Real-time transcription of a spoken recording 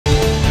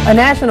A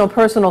national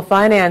personal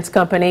finance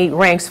company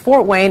ranks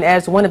Fort Wayne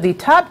as one of the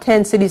top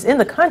 10 cities in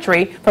the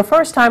country for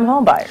first-time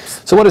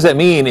homebuyers. So what does that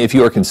mean if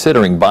you are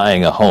considering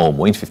buying a home?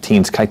 Wayne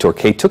 15's Kaitor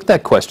K took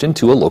that question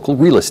to a local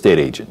real estate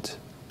agent.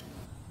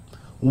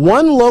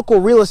 One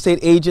local real estate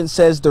agent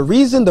says the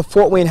reason the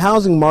Fort Wayne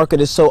housing market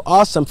is so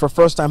awesome for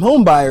first-time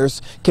homebuyers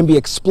can be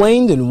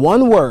explained in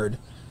one word: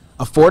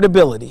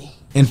 affordability.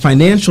 And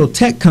financial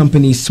tech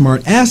company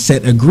Smart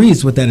Asset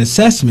agrees with that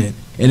assessment.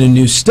 In a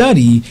new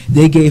study,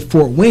 they gave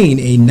Fort Wayne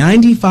a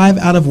 95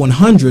 out of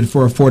 100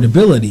 for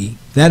affordability.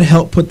 That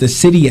helped put the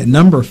city at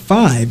number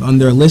 5 on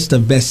their list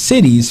of best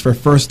cities for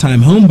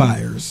first-time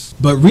homebuyers.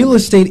 But real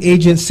estate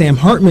agent Sam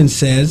Hartman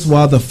says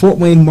while the Fort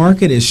Wayne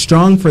market is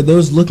strong for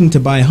those looking to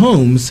buy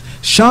homes,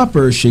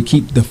 shoppers should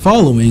keep the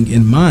following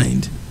in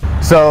mind.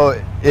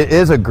 So it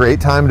is a great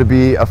time to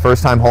be a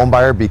first-time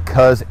homebuyer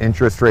because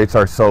interest rates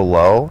are so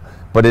low.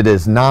 But it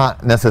is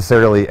not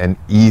necessarily an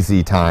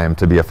easy time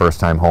to be a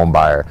first-time home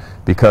buyer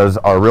because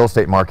our real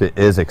estate market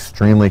is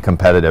extremely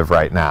competitive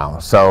right now.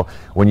 So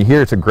when you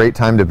hear it's a great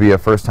time to be a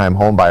first-time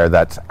home buyer,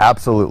 that's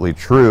absolutely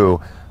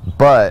true,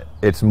 but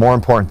it's more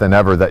important than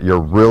ever that you're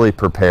really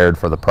prepared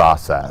for the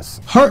process.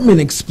 Hartman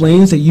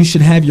explains that you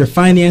should have your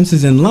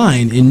finances in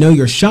line and know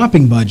your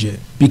shopping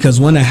budget, because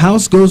when a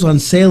house goes on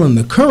sale in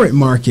the current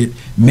market,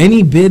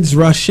 many bids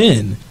rush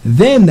in.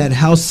 Then that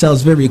house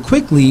sells very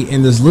quickly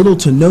and there's little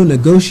to no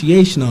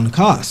negotiation on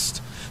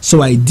cost.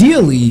 So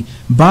ideally,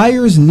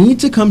 buyers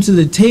need to come to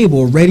the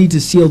table ready to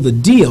seal the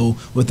deal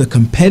with a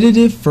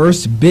competitive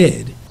first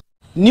bid.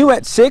 New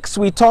at 6,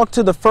 we talked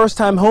to the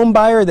first-time home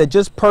buyer that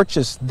just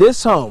purchased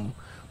this home.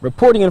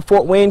 Reporting in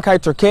Fort Wayne,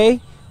 Kaitor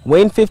K,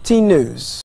 Wayne 15 News.